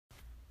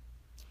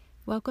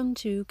Welcome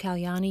to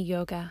Kalyani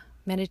Yoga,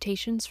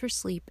 Meditations for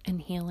Sleep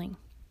and Healing.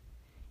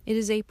 It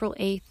is April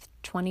 8th,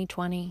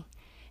 2020,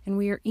 and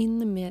we are in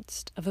the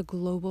midst of a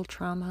global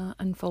trauma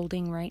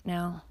unfolding right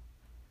now.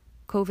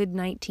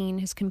 COVID-19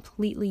 has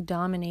completely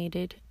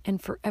dominated and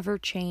forever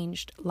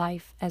changed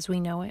life as we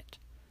know it.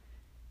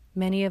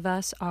 Many of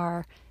us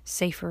are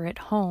safer at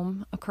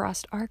home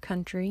across our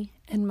country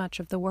and much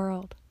of the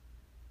world.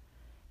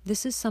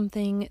 This is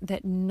something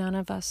that none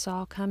of us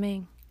saw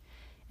coming.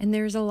 And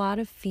there's a lot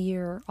of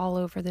fear all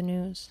over the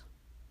news.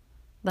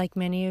 Like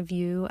many of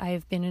you, I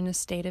have been in a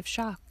state of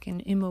shock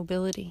and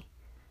immobility.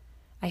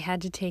 I had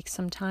to take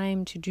some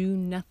time to do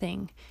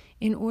nothing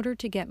in order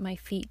to get my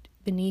feet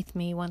beneath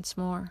me once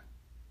more.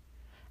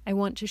 I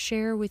want to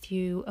share with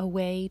you a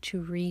way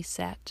to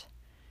reset,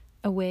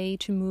 a way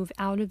to move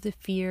out of the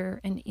fear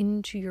and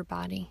into your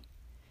body.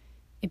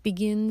 It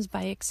begins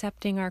by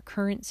accepting our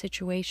current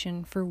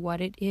situation for what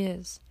it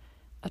is,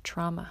 a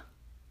trauma.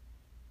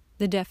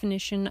 The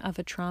definition of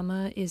a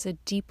trauma is a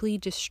deeply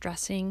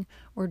distressing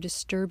or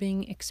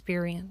disturbing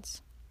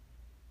experience.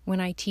 When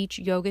I teach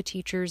yoga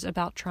teachers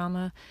about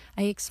trauma,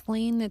 I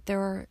explain that there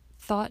are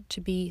thought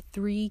to be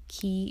 3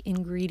 key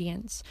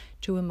ingredients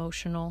to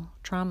emotional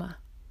trauma.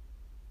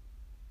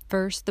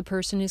 First, the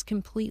person is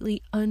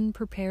completely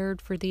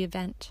unprepared for the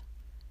event.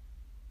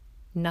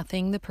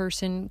 Nothing the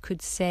person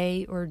could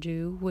say or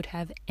do would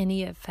have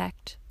any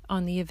effect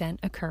on the event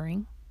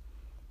occurring.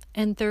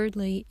 And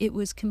thirdly, it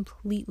was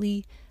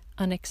completely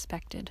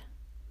unexpected.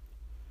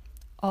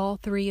 All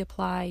 3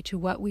 apply to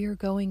what we are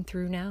going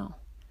through now,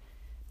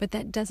 but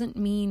that doesn't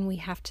mean we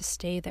have to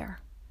stay there.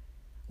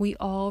 We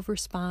all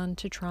respond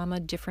to trauma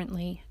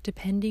differently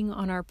depending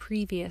on our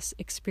previous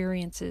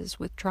experiences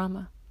with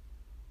trauma.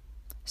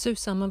 So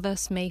some of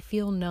us may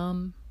feel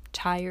numb,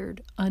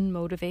 tired,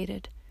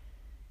 unmotivated.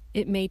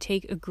 It may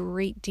take a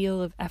great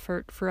deal of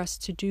effort for us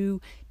to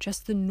do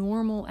just the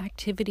normal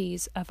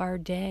activities of our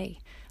day,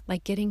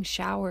 like getting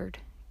showered,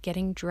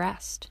 getting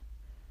dressed.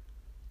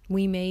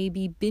 We may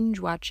be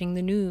binge-watching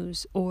the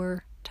news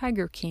or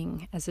Tiger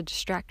King as a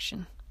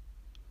distraction.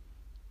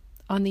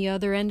 On the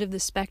other end of the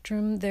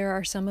spectrum, there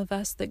are some of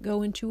us that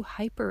go into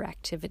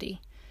hyperactivity.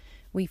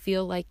 We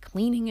feel like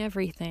cleaning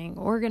everything,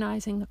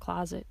 organizing the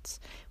closets.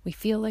 We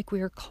feel like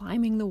we are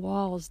climbing the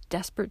walls,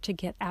 desperate to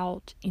get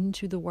out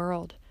into the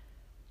world.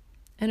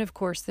 And of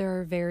course,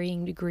 there are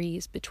varying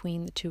degrees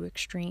between the 2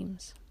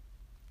 extremes.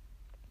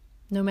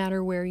 No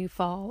matter where you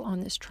fall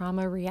on this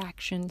trauma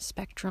reaction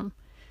spectrum,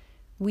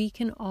 we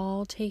can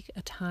all take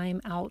a time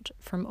out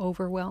from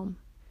overwhelm.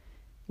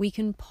 We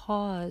can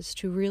pause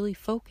to really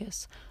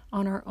focus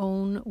on our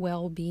own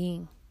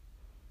well-being.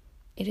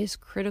 It is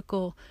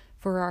critical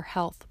for our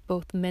health,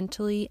 both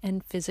mentally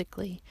and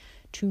physically,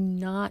 to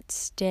not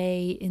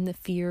stay in the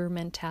fear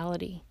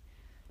mentality,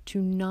 to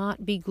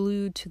not be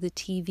glued to the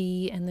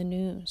TV and the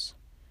news.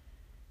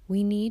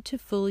 We need to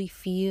fully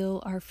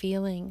feel our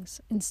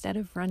feelings instead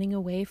of running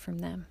away from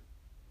them.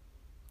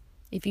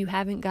 If you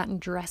haven't gotten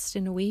dressed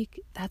in a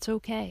week, that's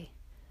okay.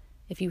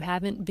 If you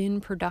haven't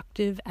been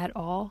productive at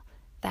all,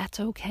 that's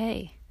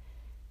okay.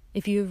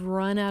 If you have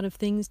run out of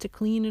things to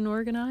clean and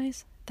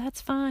organize, that's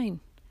fine.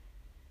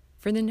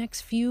 For the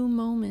next few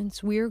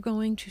moments, we're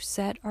going to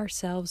set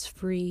ourselves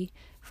free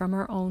from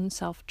our own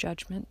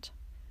self-judgment.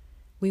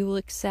 We will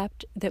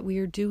accept that we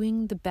are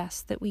doing the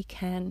best that we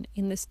can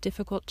in this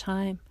difficult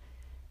time,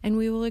 and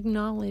we will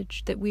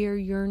acknowledge that we are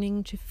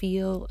yearning to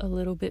feel a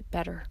little bit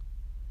better.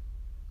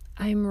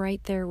 I'm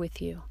right there with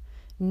you.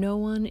 No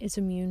one is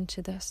immune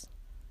to this.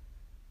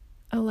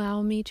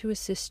 Allow me to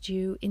assist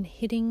you in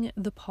hitting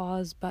the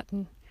pause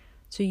button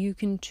so you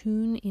can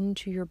tune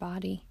into your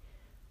body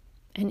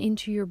and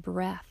into your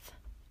breath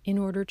in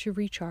order to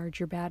recharge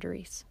your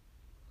batteries.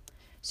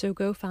 So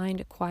go find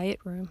a quiet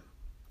room.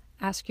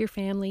 Ask your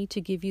family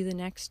to give you the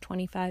next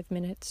 25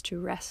 minutes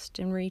to rest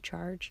and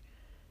recharge,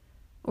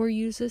 or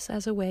use this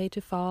as a way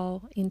to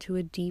fall into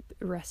a deep,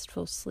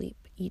 restful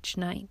sleep each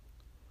night.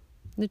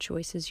 The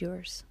choice is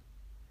yours.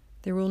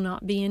 There will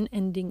not be an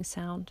ending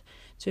sound,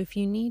 so if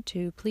you need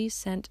to, please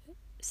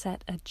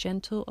set a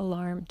gentle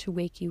alarm to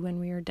wake you when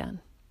we are done.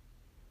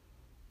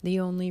 The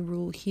only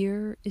rule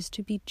here is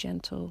to be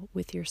gentle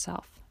with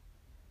yourself.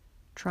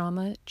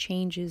 Trauma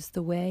changes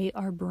the way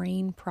our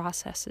brain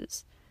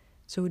processes,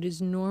 so it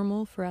is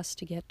normal for us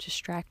to get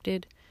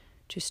distracted,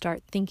 to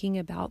start thinking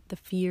about the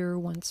fear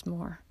once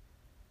more.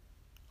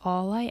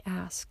 All I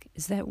ask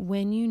is that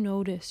when you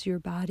notice your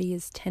body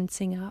is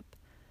tensing up,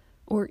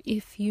 or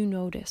if you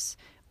notice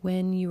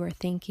when you are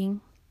thinking,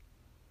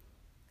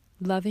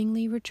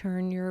 lovingly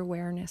return your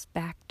awareness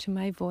back to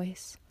my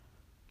voice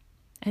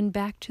and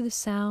back to the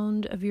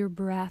sound of your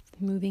breath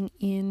moving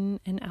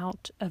in and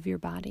out of your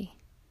body.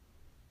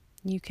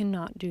 You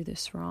cannot do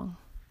this wrong.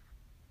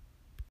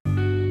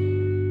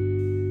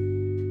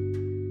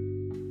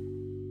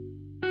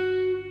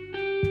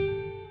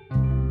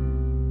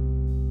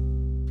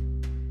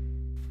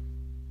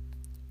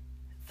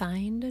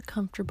 Find a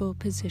comfortable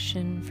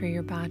position for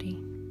your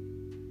body.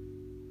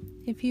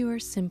 If you are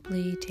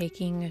simply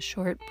taking a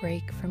short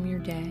break from your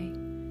day,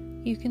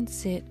 You can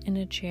sit in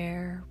a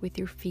chair with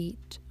your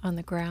feet on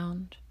the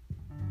ground,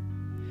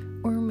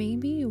 or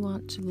maybe you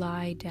want to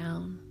lie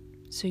down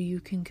so you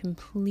can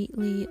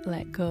completely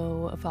let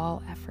go of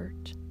all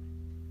effort.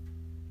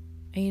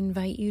 I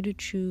invite you to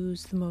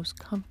choose the most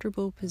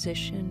comfortable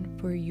position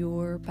for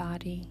your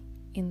body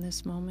in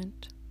this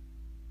moment.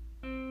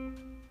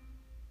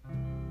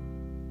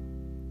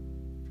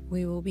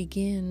 We will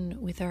begin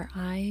with our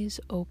eyes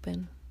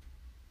open.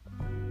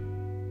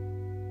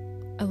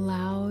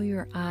 Allow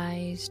your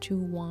eyes to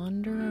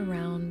wander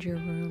around your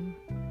room.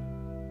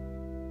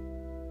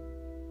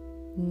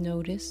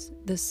 Notice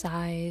the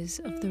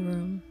size of the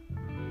room.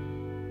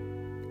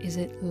 Is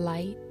it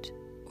light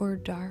or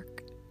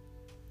dark?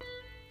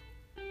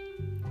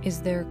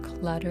 Is there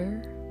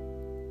clutter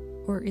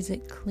or is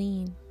it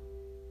clean?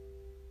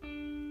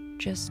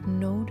 Just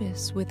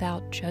notice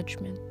without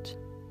judgment,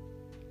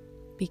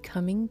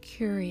 becoming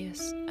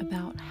curious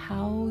about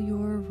how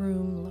your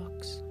room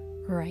looks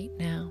right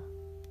now.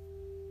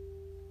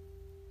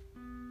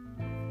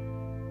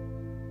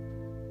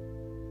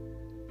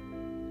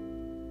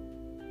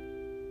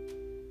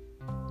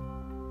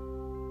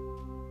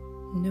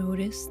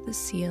 Notice the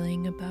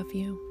ceiling above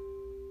you,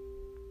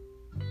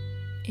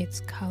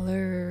 its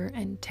color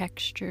and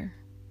texture.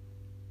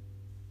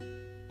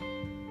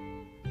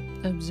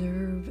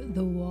 Observe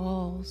the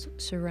walls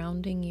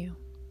surrounding you.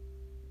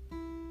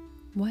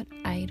 What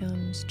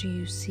items do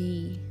you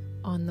see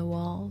on the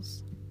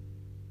walls?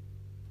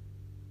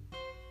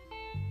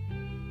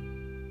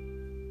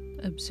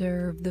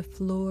 Observe the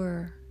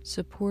floor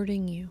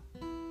supporting you.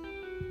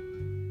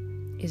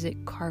 Is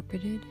it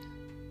carpeted,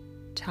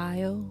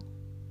 tile,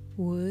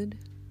 wood?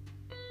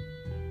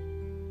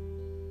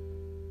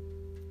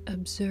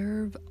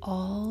 Observe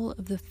all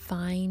of the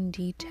fine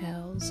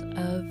details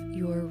of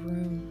your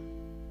room.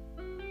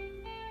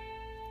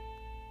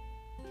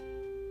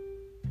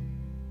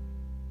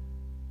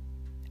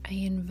 I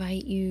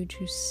invite you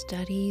to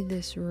study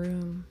this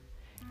room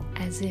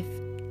as if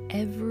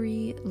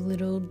every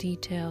little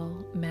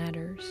detail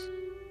matters,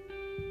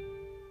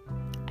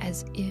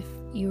 as if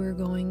you are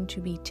going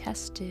to be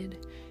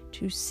tested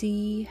to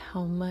see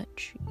how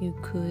much you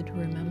could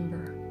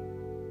remember.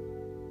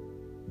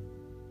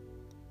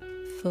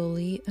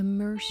 Fully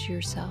immerse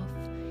yourself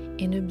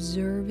in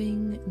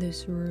observing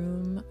this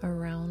room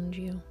around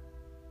you.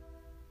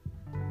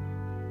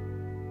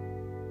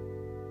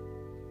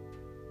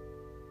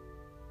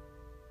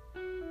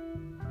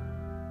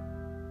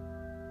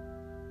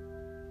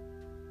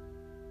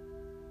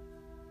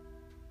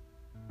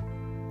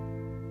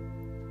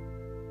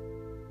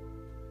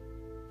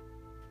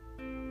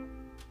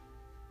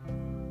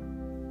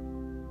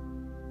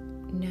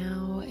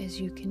 Now, as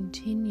you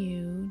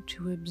continue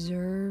to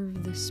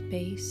observe the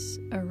space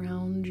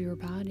around your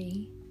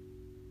body,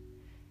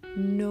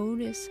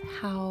 notice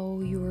how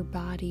your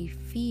body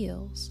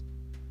feels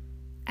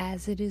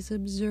as it is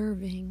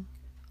observing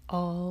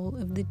all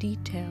of the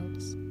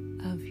details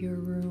of your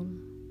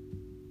room.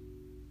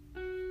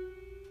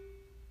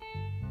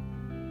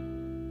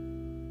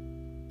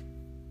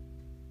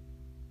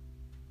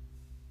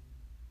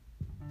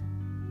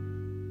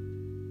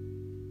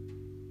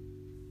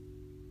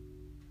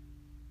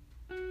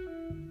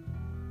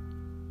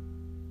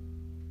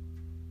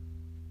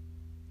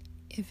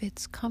 If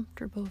it's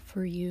comfortable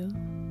for you,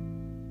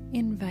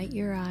 invite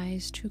your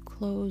eyes to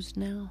close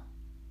now,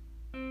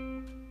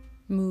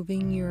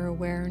 moving your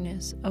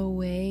awareness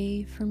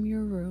away from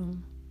your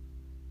room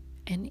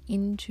and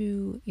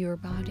into your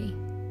body.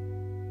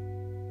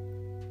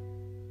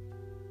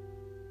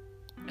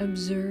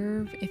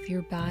 Observe if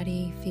your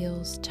body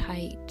feels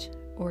tight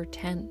or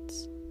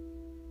tense.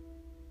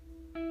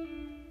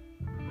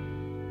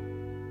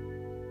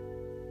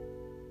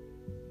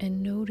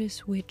 And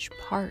notice which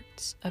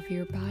parts of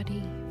your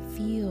body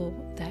feel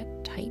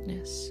that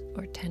tightness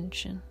or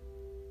tension.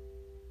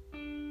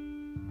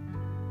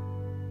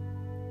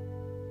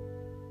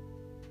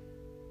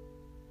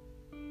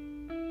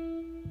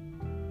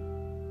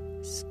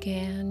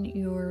 Scan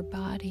your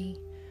body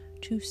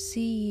to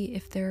see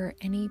if there are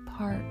any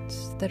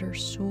parts that are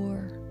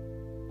sore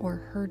or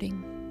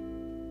hurting.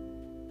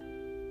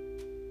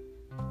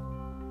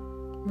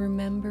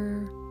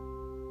 Remember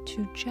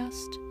to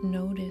just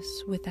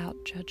notice without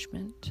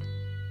judgment,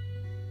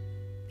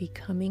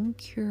 becoming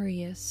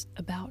curious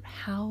about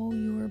how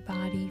your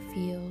body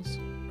feels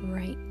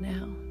right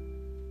now.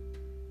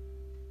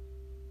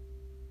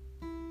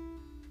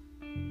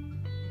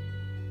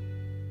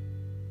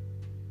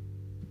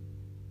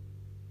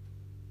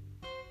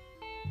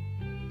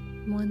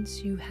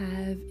 Once you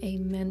have a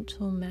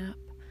mental map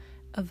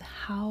of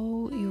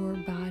how your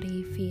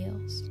body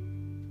feels,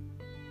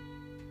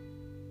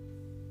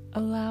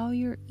 allow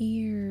your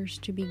ears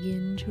to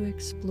begin to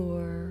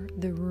explore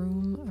the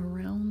room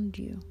around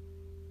you,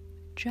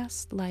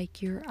 just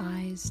like your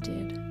eyes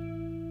did.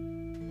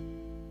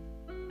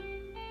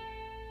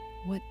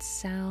 What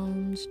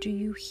sounds do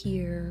you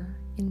hear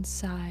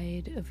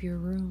inside of your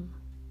room?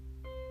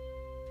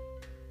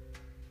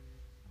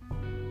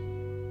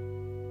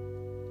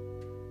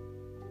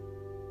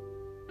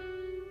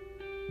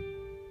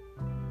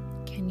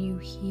 you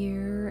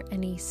hear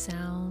any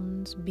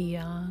sounds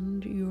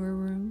beyond your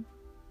room?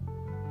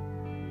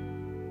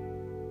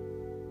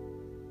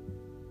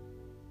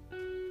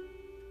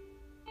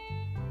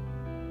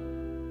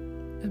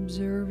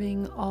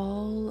 Observing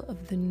all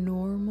of the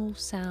normal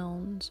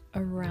sounds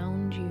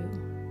around you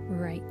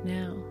right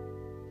now.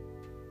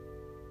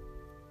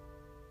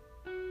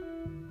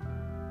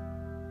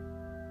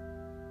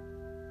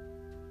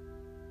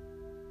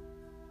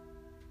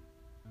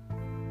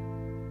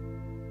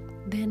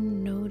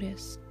 Then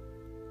notice,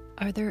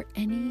 are there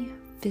any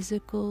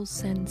physical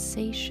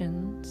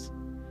sensations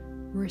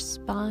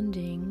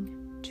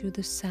responding to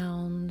the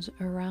sounds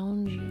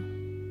around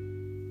you?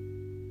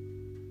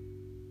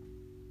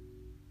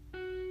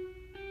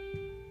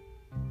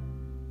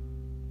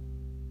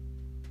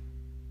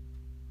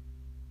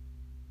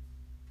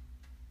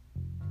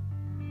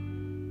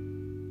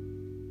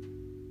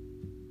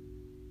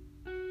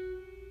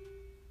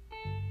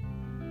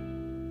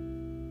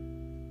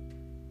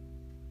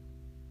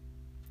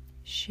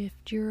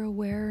 Shift your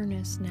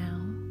awareness now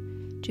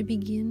to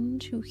begin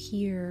to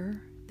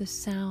hear the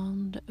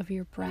sound of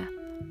your breath.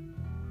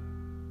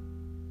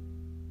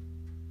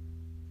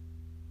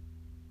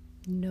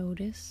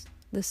 Notice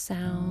the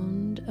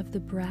sound of the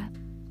breath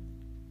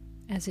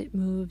as it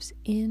moves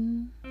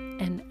in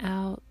and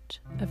out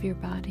of your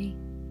body,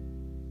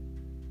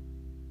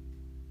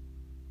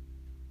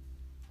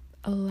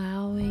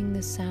 allowing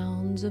the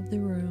sounds of the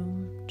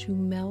room to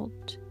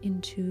melt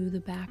into the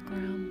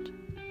background.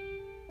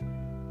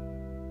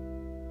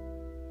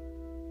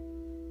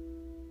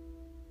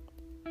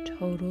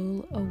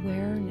 Total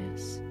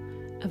awareness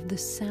of the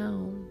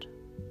sound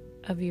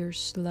of your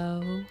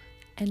slow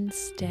and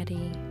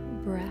steady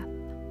breath.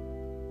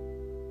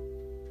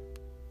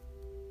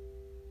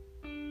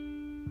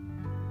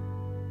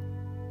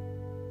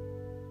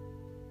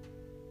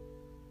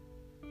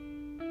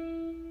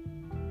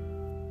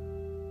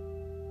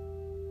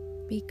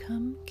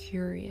 Become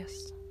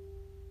curious.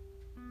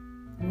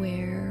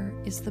 Where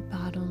is the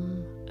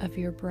bottom of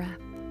your breath?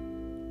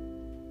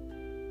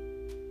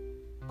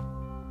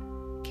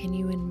 Can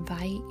you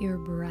invite your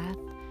breath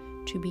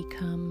to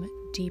become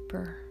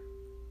deeper?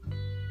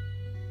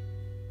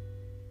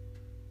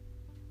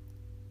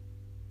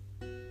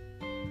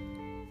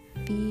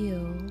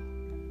 Feel,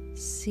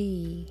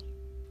 see,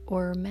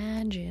 or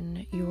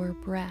imagine your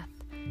breath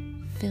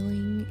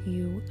filling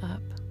you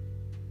up.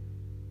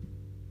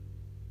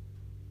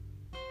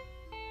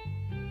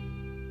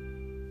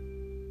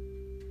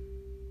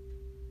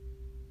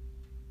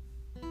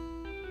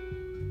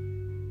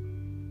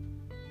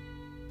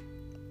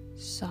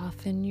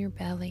 Soften your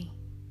belly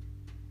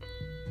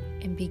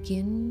and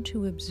begin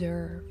to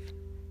observe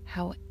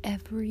how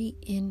every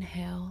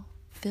inhale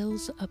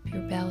fills up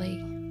your belly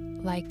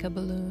like a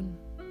balloon,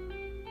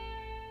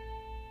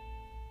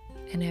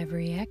 and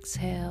every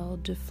exhale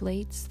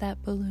deflates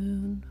that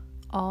balloon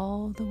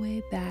all the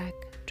way back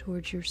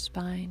towards your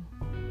spine.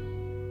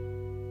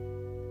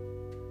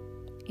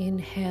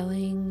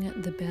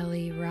 Inhaling, the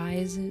belly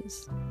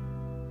rises,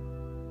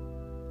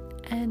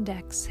 and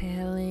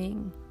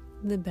exhaling,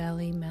 the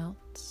belly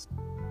melts.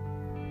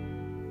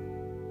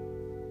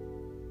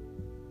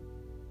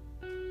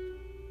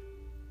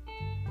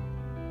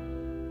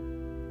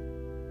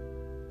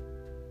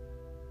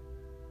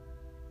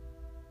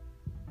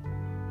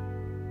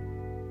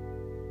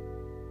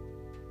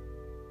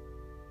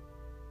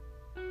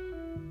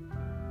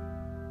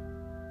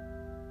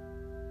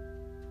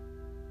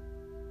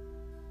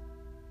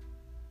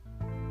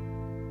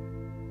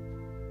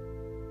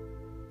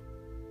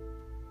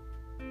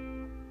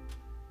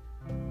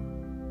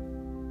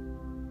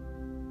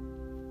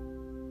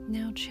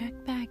 Now check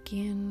back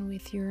in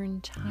with your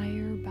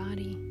entire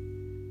body.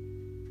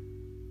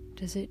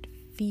 Does it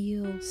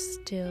feel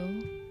still?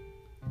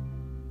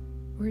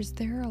 Or is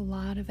there a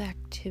lot of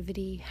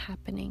activity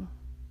happening?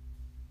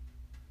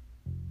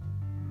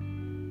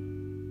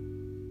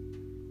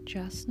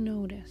 Just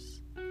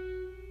notice.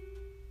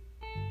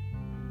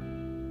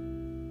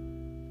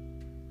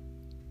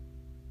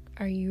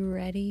 Are you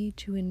ready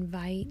to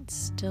invite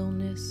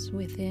stillness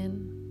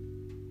within?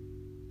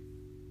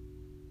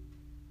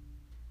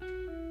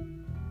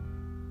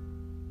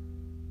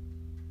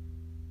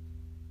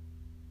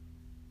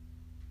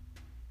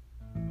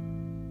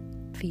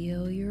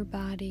 Feel your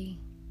body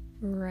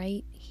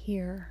right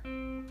here,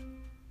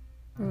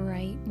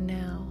 right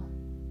now.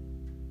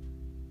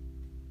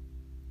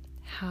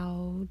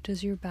 How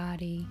does your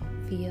body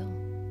feel?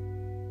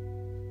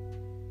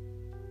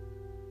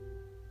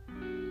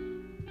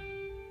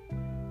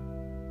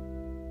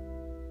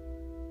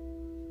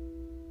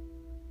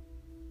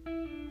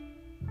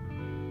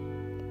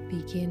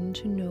 Begin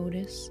to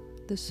notice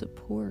the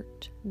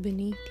support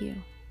beneath you.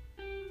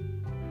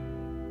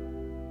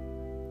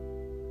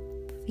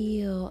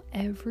 Feel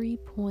every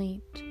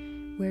point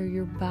where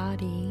your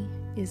body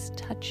is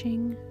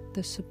touching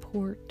the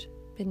support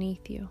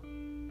beneath you.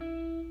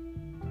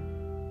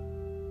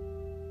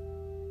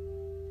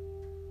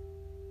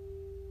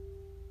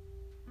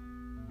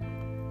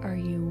 Are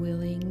you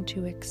willing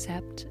to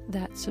accept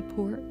that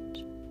support?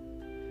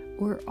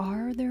 Or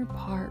are there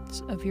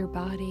parts of your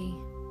body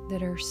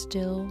that are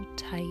still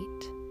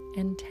tight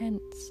and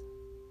tense?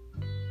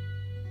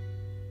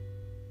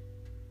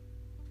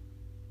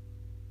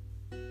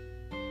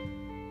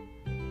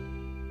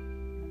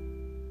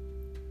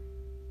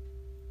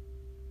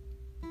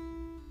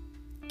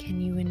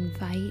 Can you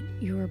invite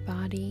your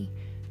body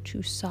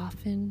to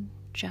soften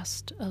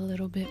just a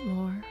little bit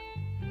more?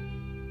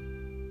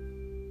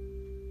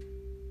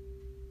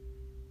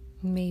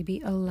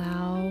 Maybe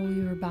allow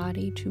your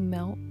body to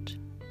melt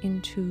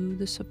into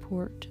the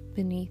support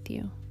beneath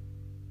you.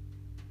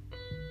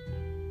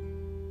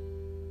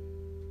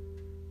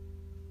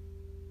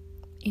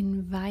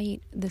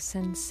 Invite the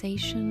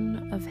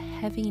sensation of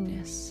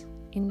heaviness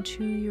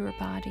into your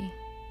body.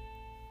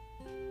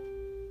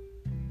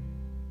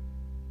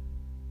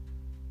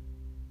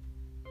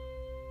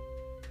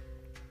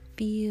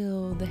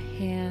 Feel the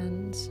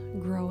hands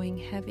growing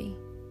heavy,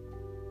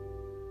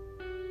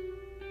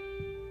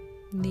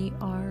 the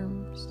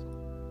arms,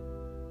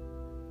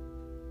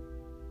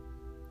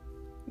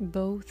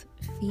 both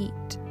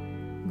feet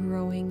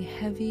growing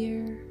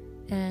heavier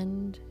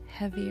and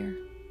heavier.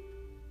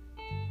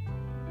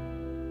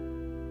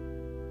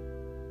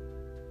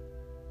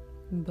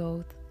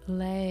 Both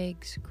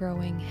legs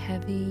growing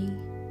heavy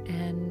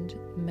and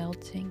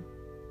melting.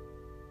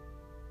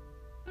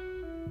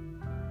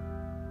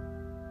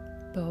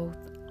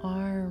 Both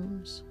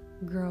arms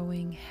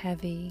growing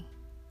heavy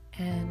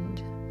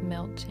and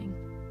melting.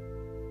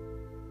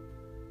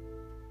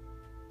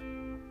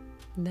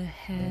 The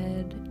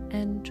head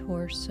and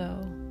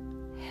torso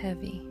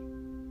heavy.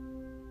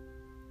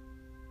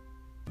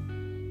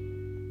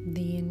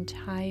 The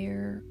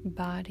entire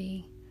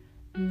body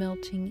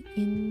melting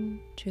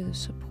into the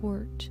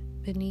support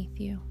beneath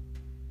you.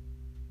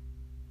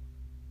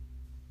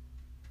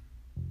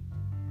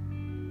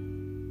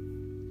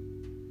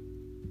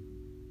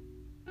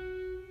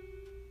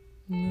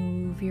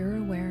 Move your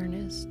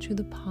awareness to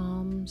the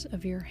palms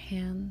of your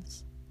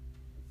hands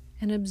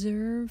and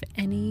observe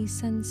any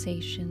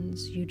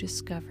sensations you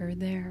discover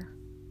there.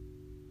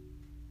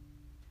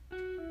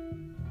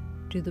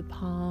 Do the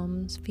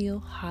palms feel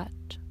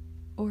hot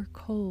or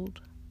cold?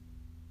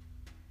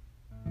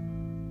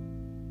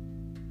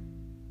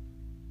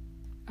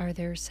 Are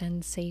there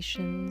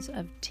sensations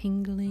of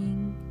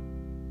tingling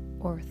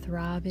or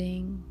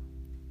throbbing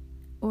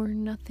or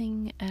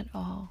nothing at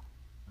all?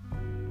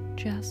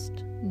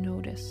 Just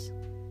notice.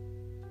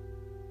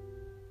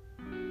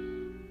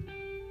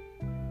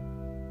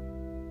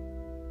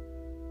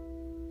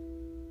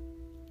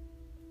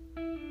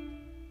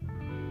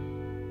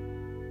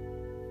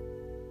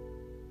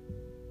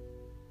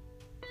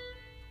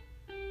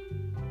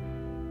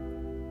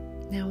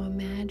 Now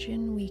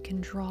imagine we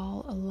can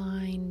draw a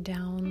line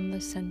down the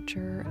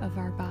center of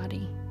our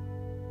body.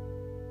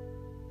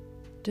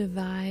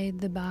 Divide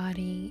the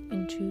body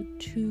into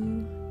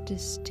two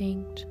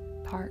distinct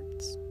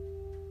parts.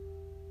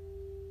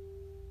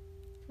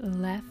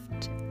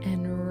 Left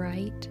and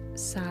right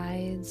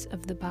sides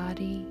of the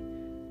body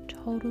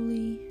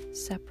totally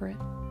separate.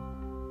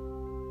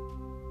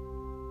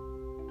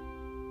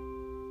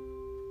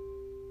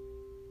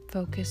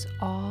 Focus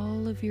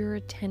all of your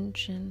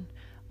attention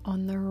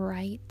on the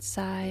right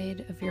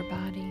side of your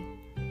body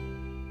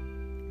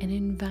and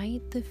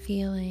invite the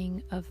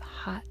feeling of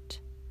hot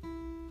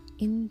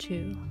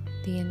into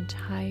the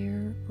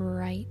entire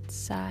right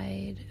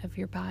side of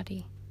your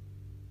body.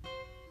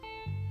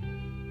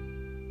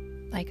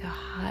 Like a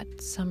hot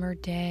summer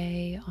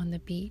day on the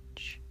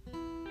beach.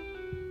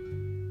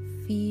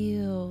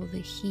 Feel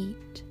the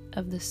heat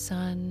of the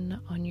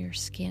sun on your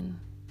skin.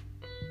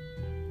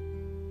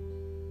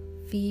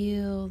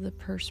 Feel the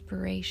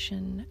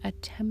perspiration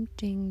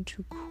attempting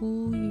to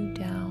cool you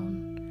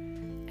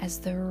down as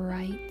the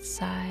right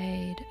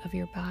side of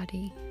your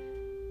body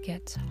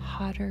gets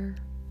hotter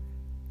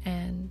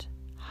and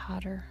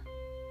hotter.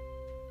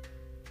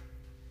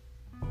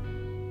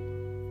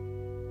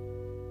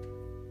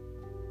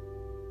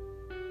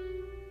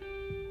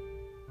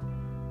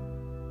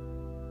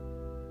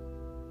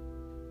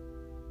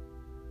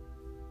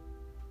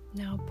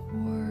 Now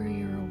pour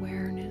your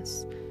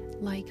awareness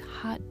like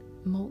hot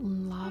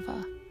molten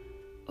lava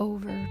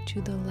over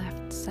to the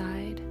left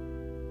side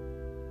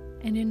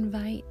and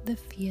invite the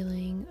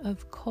feeling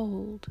of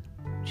cold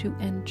to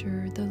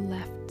enter the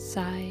left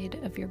side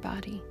of your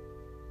body.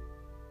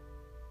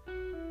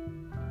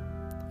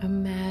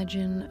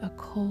 Imagine a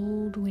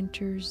cold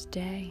winter's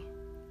day,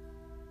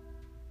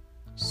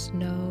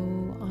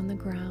 snow on the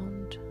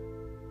ground,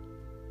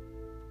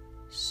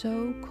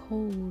 so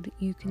cold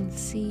you can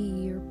see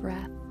your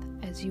breath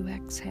as you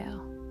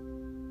exhale.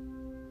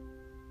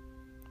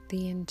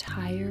 The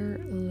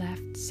entire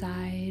left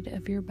side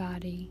of your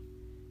body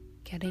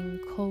getting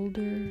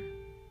colder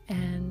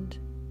and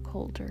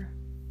colder.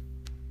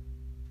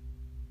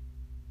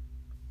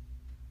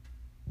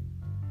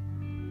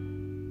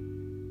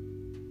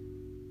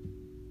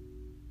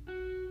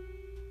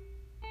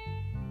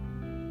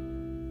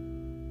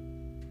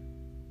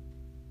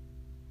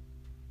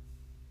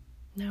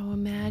 Now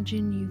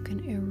imagine you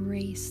can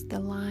erase the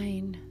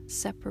line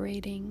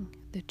separating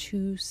the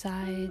two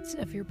sides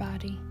of your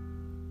body.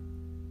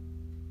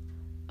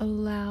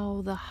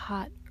 Allow the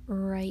hot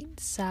right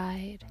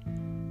side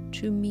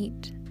to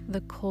meet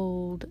the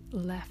cold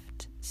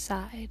left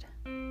side.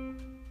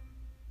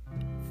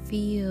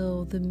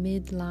 Feel the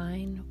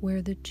midline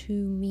where the two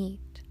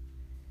meet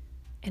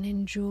and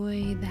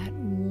enjoy that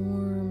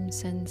warm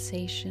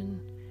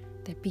sensation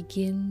that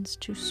begins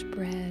to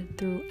spread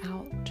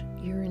throughout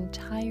your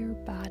entire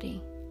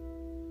body.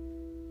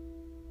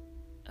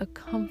 A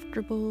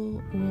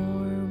comfortable,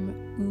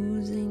 warm,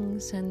 oozing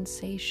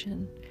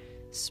sensation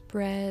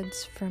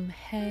spreads from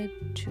head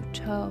to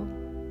toe,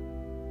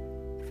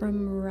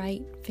 from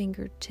right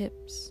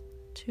fingertips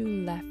to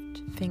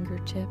left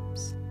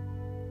fingertips.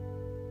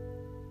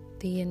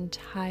 The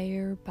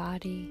entire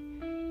body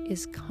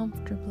is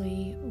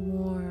comfortably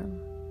warm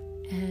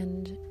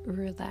and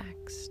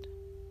relaxed.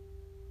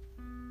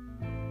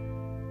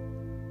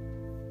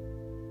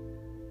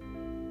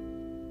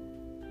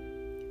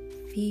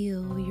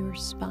 Feel your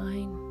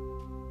spine.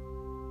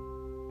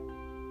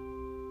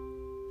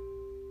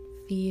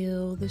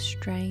 Feel the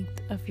strength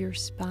of your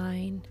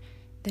spine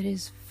that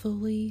is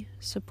fully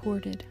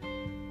supported.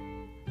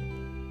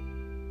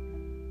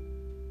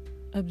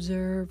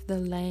 Observe the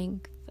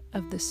length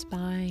of the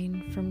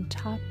spine from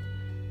top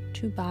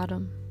to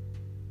bottom.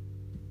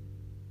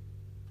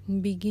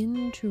 And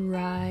begin to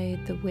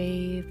ride the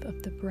wave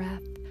of the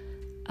breath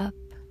up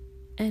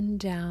and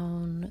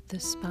down the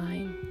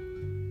spine.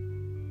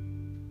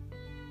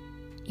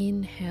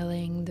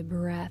 Inhaling, the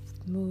breath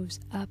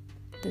moves up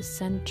the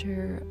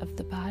center of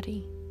the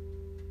body,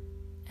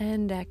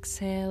 and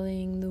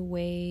exhaling, the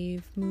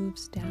wave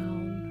moves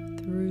down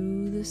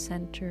through the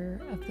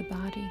center of the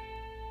body,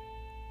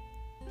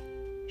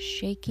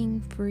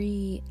 shaking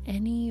free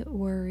any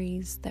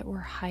worries that were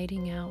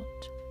hiding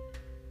out,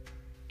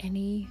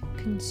 any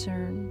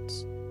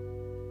concerns.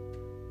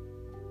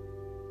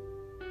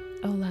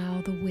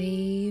 Allow the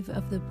wave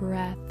of the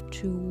breath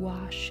to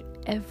wash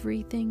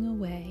everything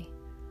away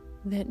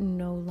that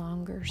no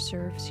longer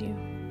serves you.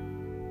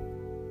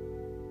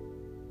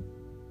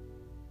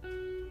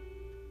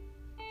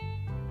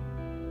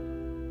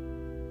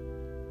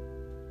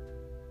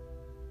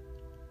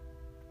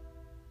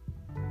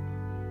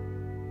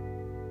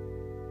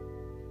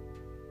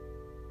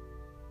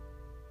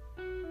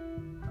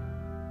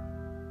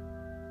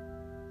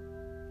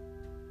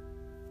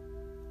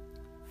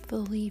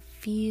 Fully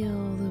feel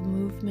the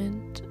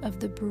movement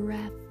of the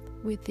breath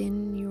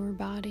within your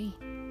body.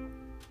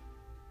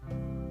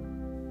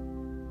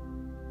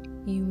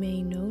 You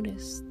may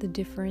notice the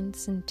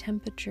difference in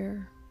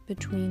temperature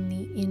between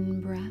the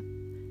in-breath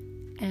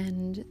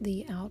and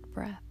the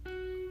out-breath.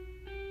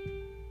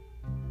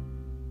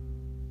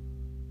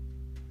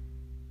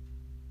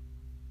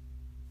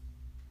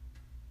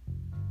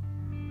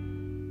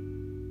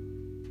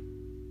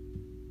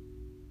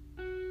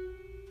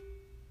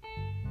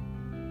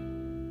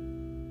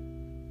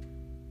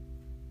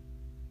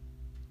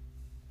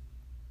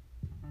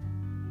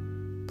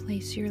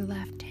 Place your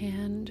left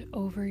hand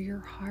over your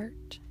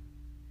heart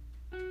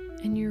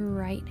and your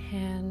right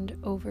hand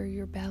over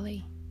your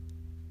belly,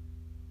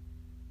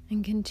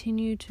 and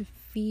continue to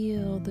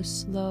feel the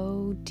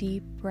slow,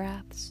 deep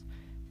breaths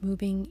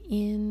moving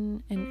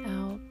in and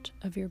out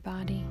of your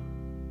body.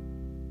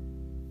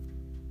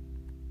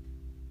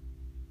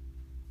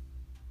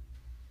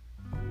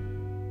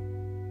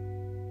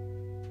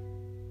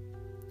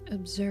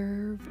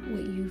 Observe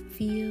what you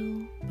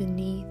feel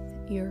beneath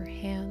your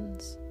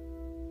hands.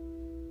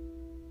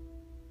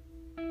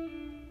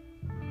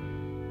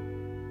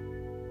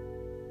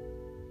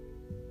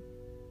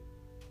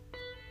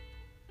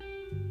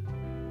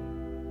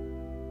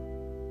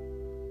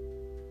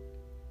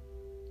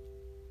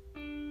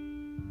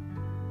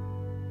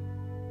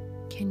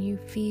 Can you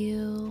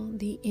feel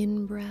the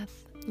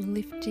in-breath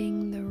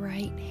lifting the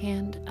right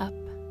hand up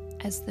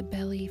as the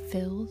belly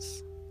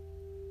fills?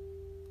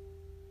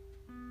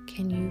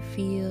 Can you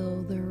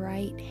feel the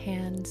right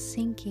hand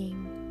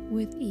sinking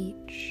with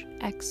each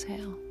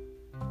exhale?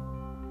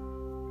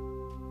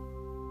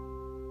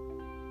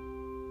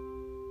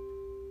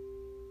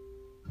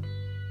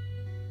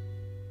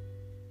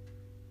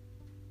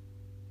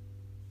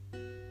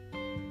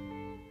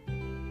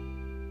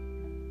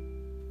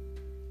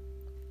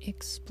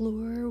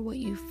 Explore what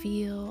you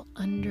feel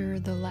under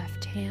the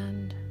left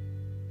hand.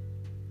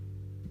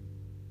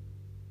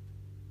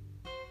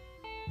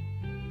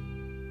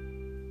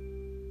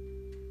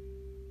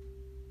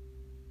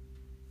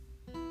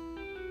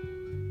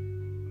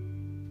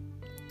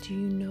 Do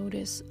you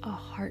notice a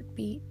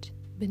heartbeat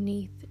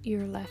beneath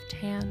your left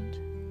hand?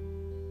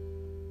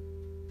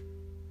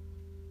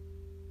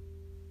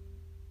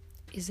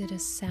 Is it a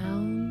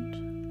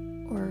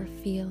sound or a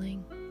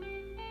feeling?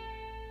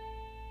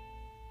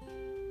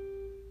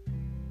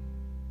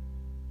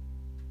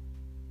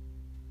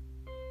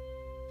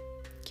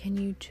 Can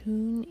you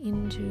tune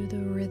into the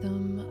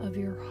rhythm of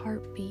your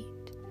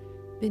heartbeat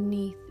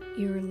beneath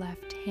your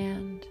left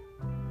hand?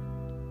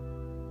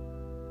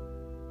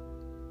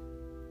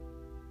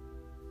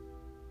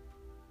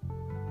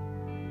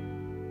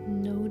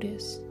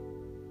 notice,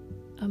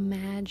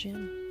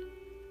 imagine,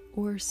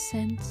 or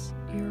sense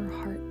your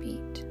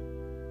heartbeat.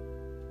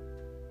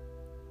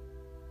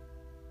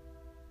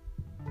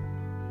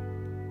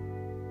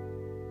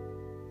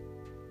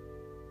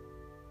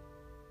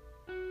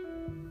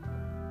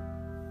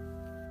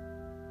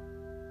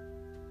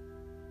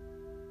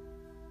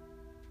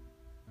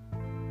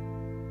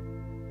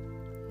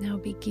 Now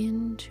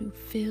begin to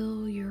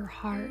fill your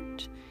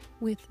heart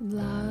with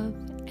love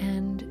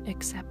and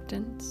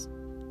acceptance.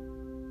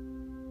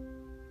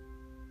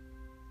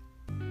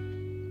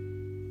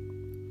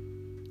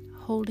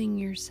 Holding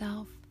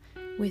yourself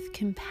with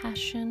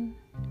compassion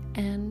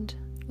and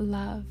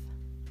love.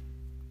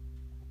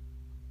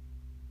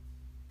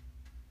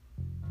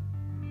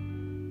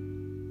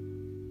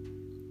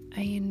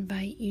 I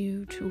invite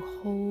you to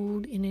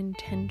hold an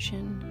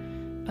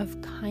intention of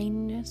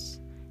kindness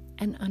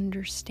and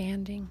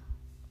understanding.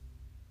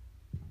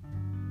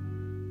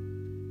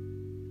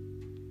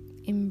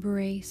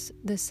 Embrace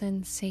the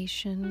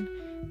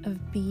sensation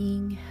of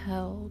being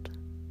held,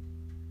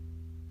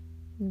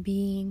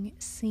 being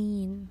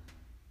seen,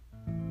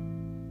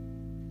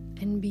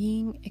 and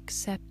being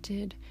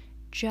accepted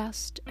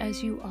just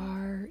as you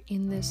are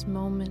in this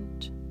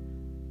moment.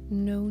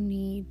 No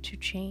need to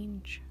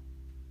change.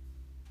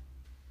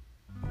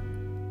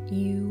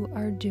 You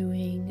are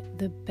doing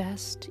the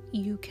best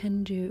you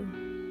can do,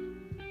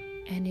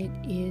 and it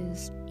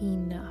is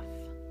enough.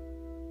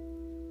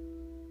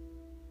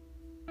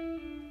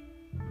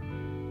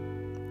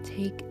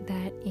 Take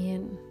that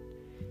in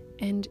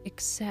and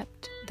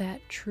accept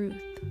that truth.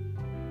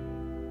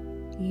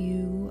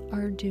 You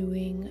are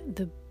doing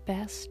the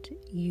best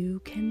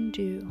you can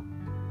do,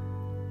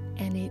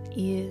 and it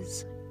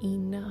is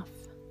enough.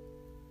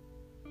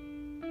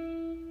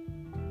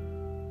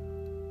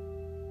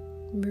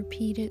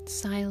 Repeat it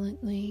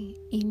silently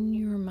in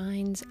your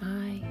mind's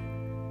eye.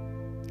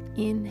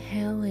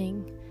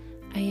 Inhaling,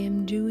 I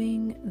am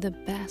doing the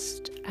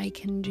best I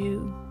can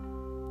do.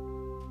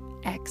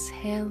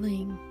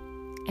 Exhaling,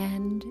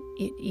 and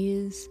it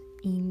is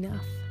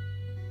enough.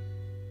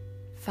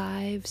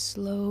 5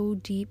 slow,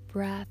 deep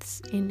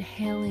breaths.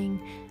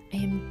 Inhaling, I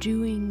am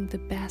doing the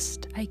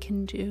best I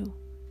can do.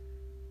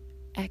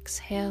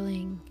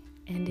 Exhaling,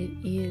 and it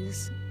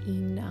is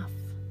enough.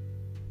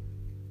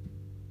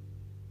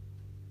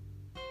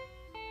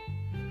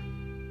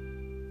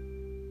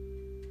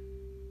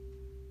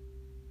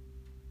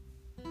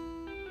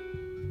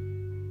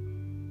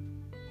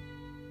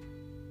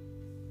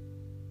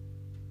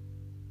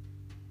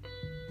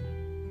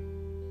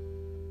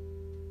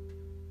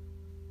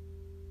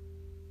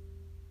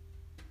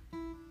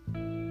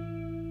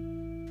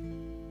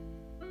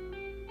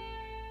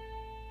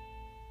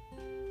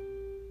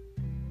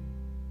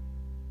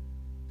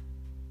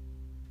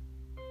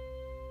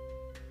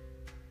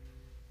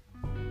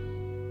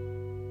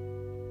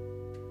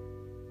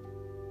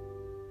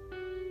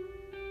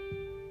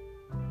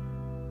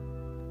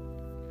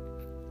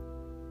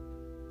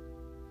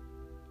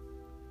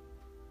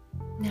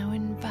 Now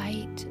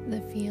invite the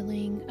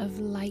feeling of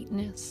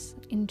lightness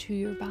into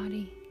your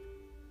body.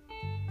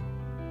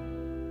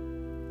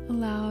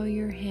 Allow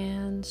your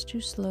hands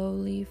to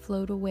slowly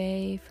float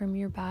away from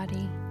your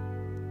body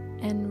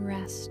and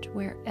rest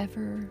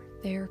wherever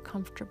they're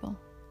comfortable.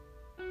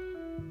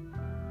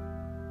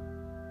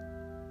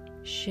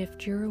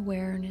 Shift your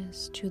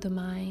awareness to the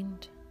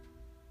mind.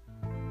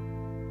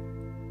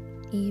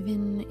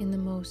 Even in the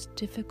most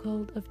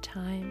difficult of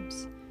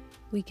times,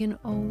 we can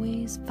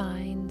always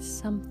find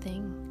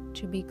something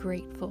to be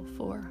grateful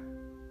for.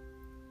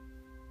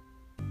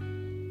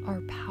 Our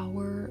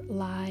power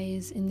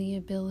lies in the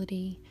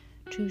ability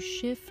to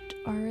shift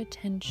our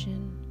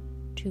attention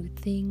to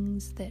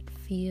things that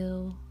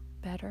feel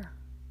better.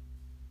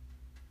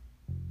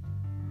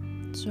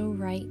 So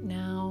right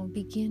now,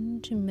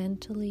 begin to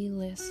mentally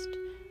list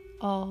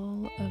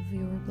all of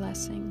your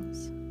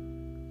blessings.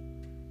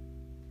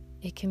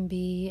 It can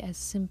be as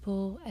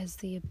simple as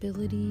the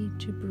ability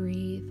to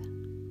breathe,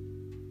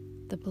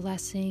 the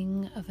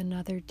blessing of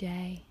another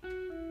day,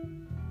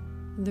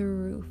 the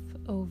roof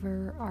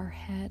over our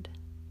head.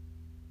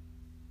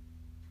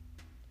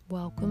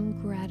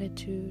 Welcome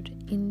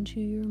gratitude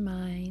into your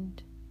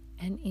mind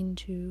and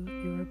into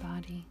your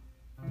body.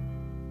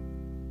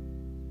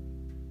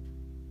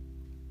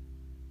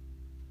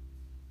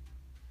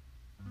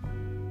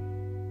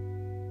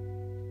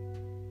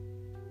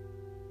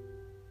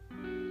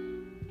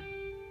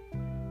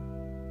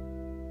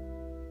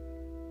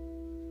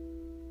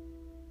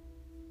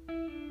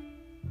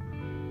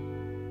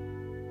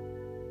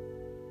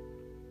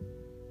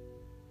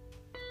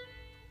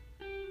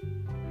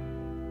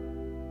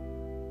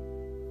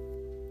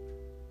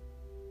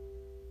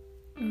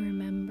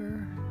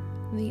 Remember,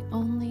 the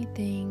only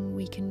thing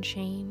we can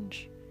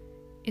change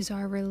is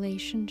our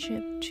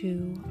relationship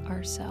to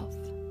ourself.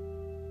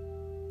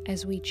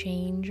 As we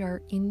change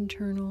our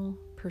internal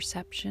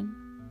perception,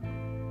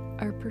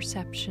 our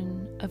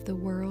perception of the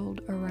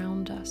world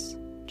around us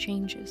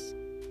changes.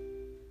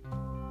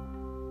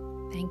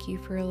 Thank you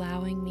for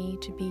allowing me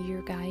to be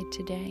your guide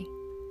today.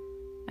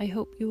 I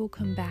hope you will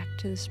come back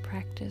to this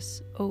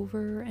practice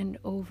over and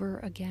over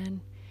again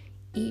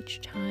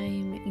each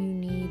time you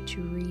need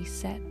to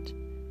reset,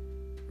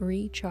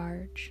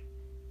 recharge,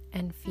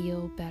 and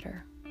feel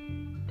better.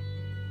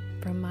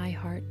 From my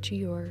heart to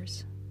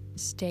yours,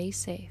 stay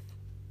safe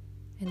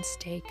and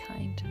stay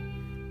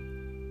kind.